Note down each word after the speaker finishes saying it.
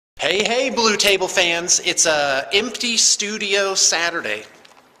Hey, hey, Blue Table fans. It's a empty studio Saturday.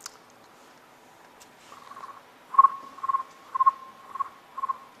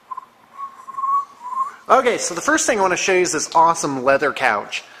 Okay, so the first thing I want to show you is this awesome leather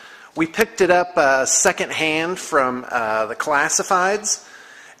couch. We picked it up secondhand from the classifieds,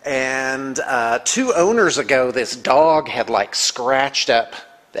 and 2 owners ago this dog had like scratched up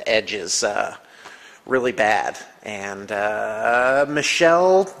the edges really bad, and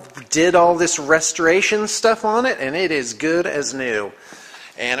Michelle did all this restoration stuff on it, and it is good as new,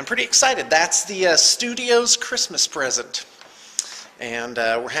 and I'm pretty excited. That's the studio's Christmas present, and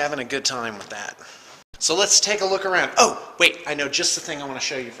we're having a good time with that. So let's take a look around. Oh, wait, I know just the thing I want to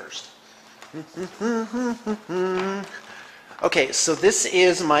show you first. Okay, so this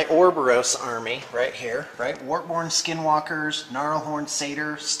is my Ouroboros army right here, right? Wartborn Skinwalkers, Gnarlhorn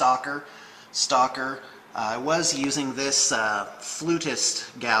Satyr, Stalker. I was using this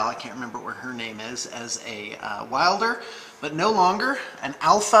flutist gal, I can't remember what her name is, as a wilder, but no longer. An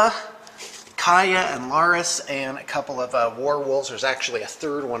alpha, Kaya and Laris, and a couple of war wolves. There's actually a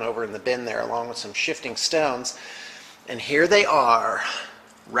third one over in the bin there, along with some shifting stones. And here they are.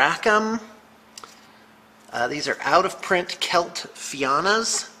 Rackham. These are out-of-print Celt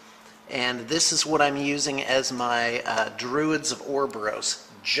Fiannas, and this is what I'm using as my Druids of Ouroboros.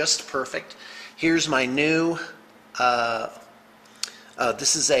 Just perfect. Here's my new,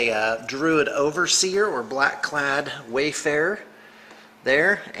 this is a Druid Overseer or Black-clad Wayfarer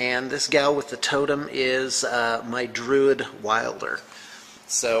there, and this gal with the totem is my Druid Wilder.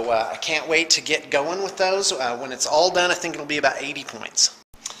 So I can't wait to get going with those. When it's all done, I think it'll be about 80 points.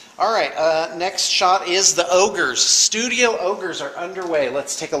 Alright, next shot is the Ogres. Studio Ogres are underway.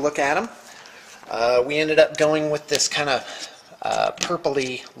 Let's take a look at them. We ended up going with this kind of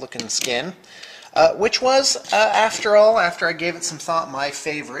purpley looking skin, which was, after all, after I gave it some thought, my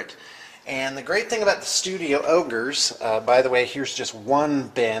favorite. And the great thing about the Studio Ogres, by the way, here's just one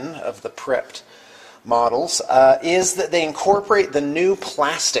bin of the prepped models, is that they incorporate the new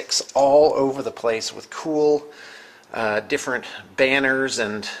plastics all over the place with cool different banners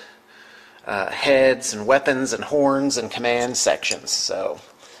and heads and weapons and horns and command sections. So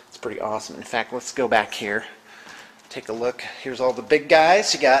it's pretty awesome. In fact, let's go back here, take a look. Here's all the big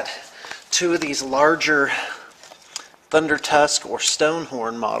guys. You got 2 of these larger Thundertusk or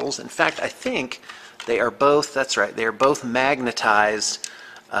Stonehorn models. In fact, I think they are both, that's right, they are both magnetized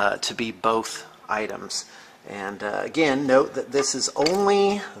to be both items. And again, note that this is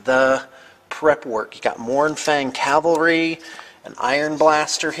only the prep work. You got Mournfang Cavalry, an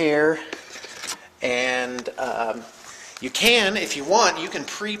Ironblaster here, and you can, if you want, you can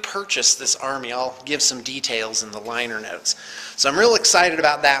pre-purchase this army. I'll give some details in the liner notes. So I'm real excited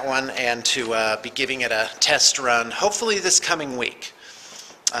about that one, and to be giving it a test run, hopefully this coming week.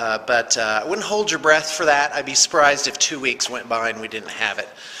 But I wouldn't hold your breath for that. I'd be surprised if 2 weeks went by and we didn't have it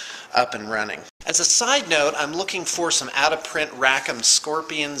up and running. As a side note, I'm looking for some out-of-print Rackham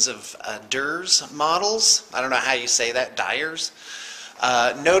Scorpions of Durs models. I don't know how you say that, Dyers.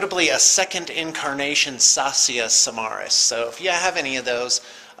 Notably a second incarnation Sacia Samaris. So if you have any of those,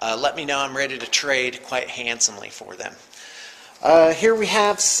 let me know. I'm ready to trade quite handsomely for them. Here we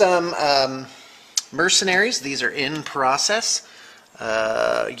have some mercenaries. These are in process.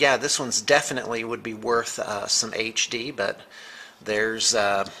 Yeah, this one's definitely would be worth some HD, but there's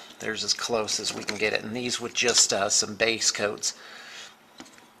as close as we can get it. And these with just some base coats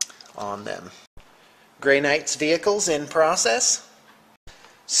on them. Grey Knight's vehicles in process.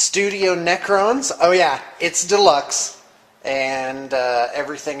 Studio Necrons. Oh yeah, it's deluxe, and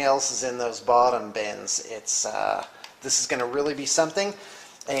everything else is in those bottom bins. It's this is going to really be something.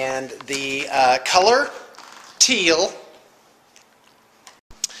 And the color teal.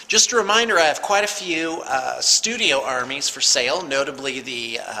 Just a reminder, I have quite a few studio armies for sale, notably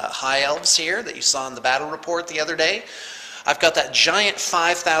the High Elves here that you saw in the battle report the other day. I've got that giant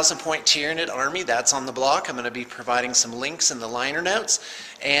 5,000 point Tyranid army, that's on the block. I'm going to be providing some links in the liner notes.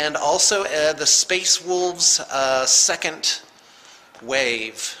 And also the Space Wolves second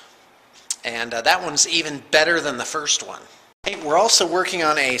wave. And that one's even better than the first one. Hey, we're also working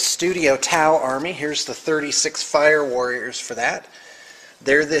on a Studio Tau army. Here's the 36 Fire Warriors for that.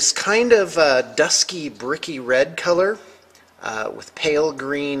 They're this kind of dusky, bricky red color with pale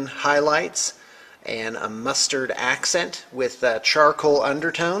green highlights and a mustard accent with charcoal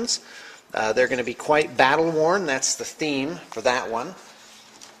undertones. They're going to be quite battle-worn. That's the theme for that one.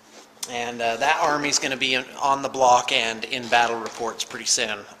 And that army's going to be on the block and in battle reports pretty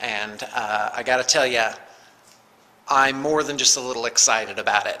soon. And I got to tell you, I'm more than just a little excited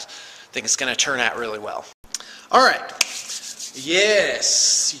about it. I think it's going to turn out really well. All right.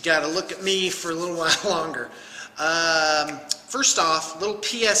 Yes, you got to look at me for a little while longer. First off, little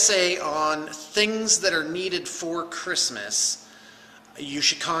PSA on things that are needed for Christmas. You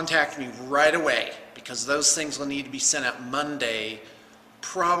should contact me right away because those things will need to be sent out Monday,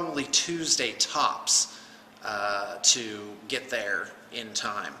 probably Tuesday tops, to get there in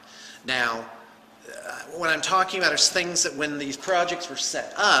time. Now, what I'm talking about is things that when these projects were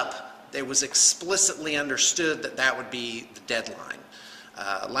set up, it was explicitly understood that that would be the deadline.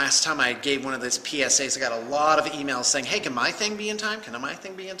 Last time I gave one of those PSAs, I got a lot of emails saying, hey, can my thing be in time? Can my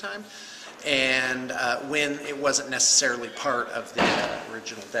thing be in time? And when it wasn't necessarily part of the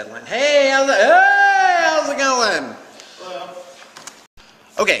original deadline. Hey, how's it going? Hello.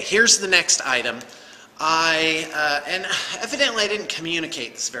 Okay, here's the next item. And evidently I didn't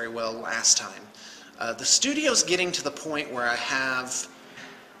communicate this very well last time. The studio's getting to the point where I have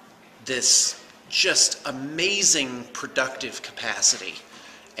this just amazing productive capacity.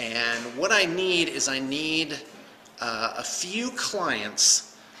 And what I need is I need a few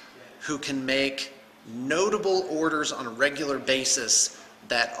clients who can make notable orders on a regular basis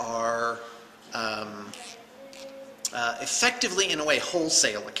that are effectively, in a way,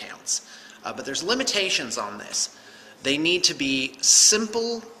 wholesale accounts. But there's limitations on this. They need to be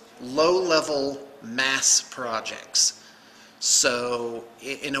simple, low-level mass projects. So,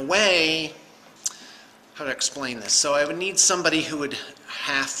 in a way, how to explain this? So I would need somebody who would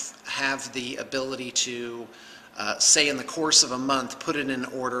have the ability to, say in the course of a month, put it in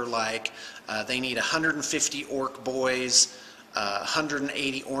order like they need 150 orc boys,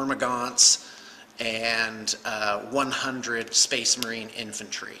 180 ormagants, and 100 space marine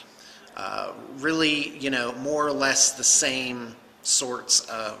infantry. Really, you know, more or less the same sorts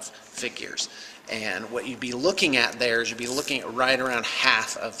of figures. And what you'd be looking at there is you'd be looking at right around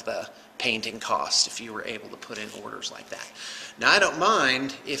half of the painting cost if you were able to put in orders like that. Now, I don't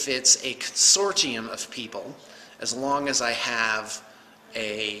mind if it's a consortium of people as long as I have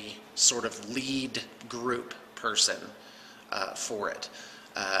a sort of lead group person for it.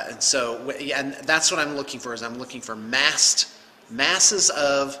 And that's what I'm looking for, is I'm looking for masses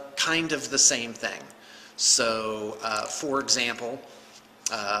of kind of the same thing. So, for example,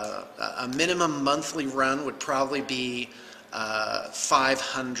 a minimum monthly run would probably be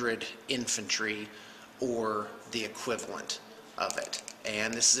 500 infantry or the equivalent of it.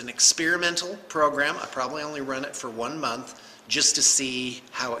 And this is an experimental program. I probably only run it for 1 month just to see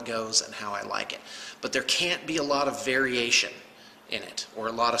how it goes and how I like it. But there can't be a lot of variation in it or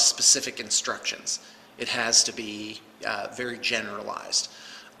a lot of specific instructions. It has to be very generalized.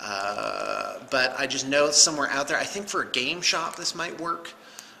 But I just know it's somewhere out there. I think for a game shop this might work.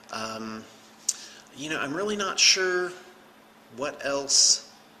 You know, I'm really not sure what else,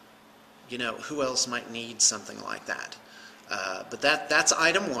 you know, who else might need something like that. But that's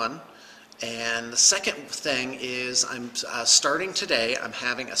item one. And the second thing is I'm starting today, I'm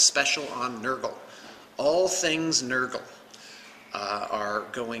having a special on Nurgle. All things Nurgle are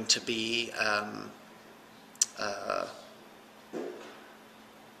going to be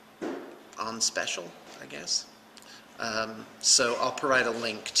on special, I guess. So I'll provide a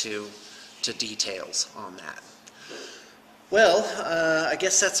link to details on that. Well, I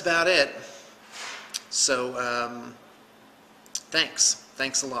guess that's about it. So thanks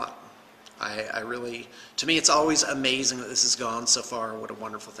a lot. I really, to me, it's always amazing that this has gone so far. What a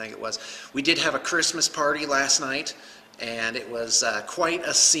wonderful thing it was. We did have a Christmas party last night, and it was quite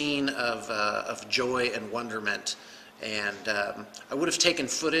a scene of joy and wonderment. And I would have taken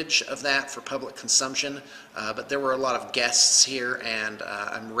footage of that for public consumption, but there were a lot of guests here, and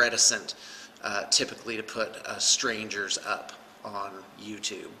I'm reticent typically to put strangers up on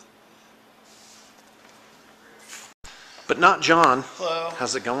YouTube. But not John. Hello.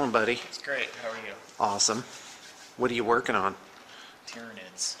 How's it going, buddy? It's great. How are you? Awesome. What are you working on?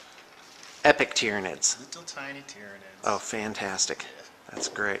 Tyranids. Epic Tyranids. Little tiny Tyranids. Oh, fantastic. Yeah. That's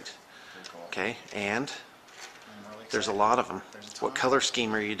great. Very cool. Okay, and I'm really there's a excited. lot of them. There's a ton. What color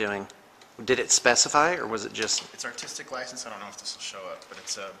scheme are you doing? Did it specify, or was it just... It's artistic license. I don't know if this will show up, but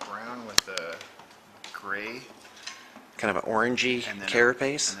it's a brown with a gray kind of an orangey and then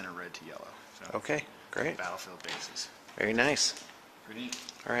carapace? and then a red to yellow. So Okay, great. battlefield bases. Very nice. Pretty neat.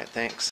 All right, thanks.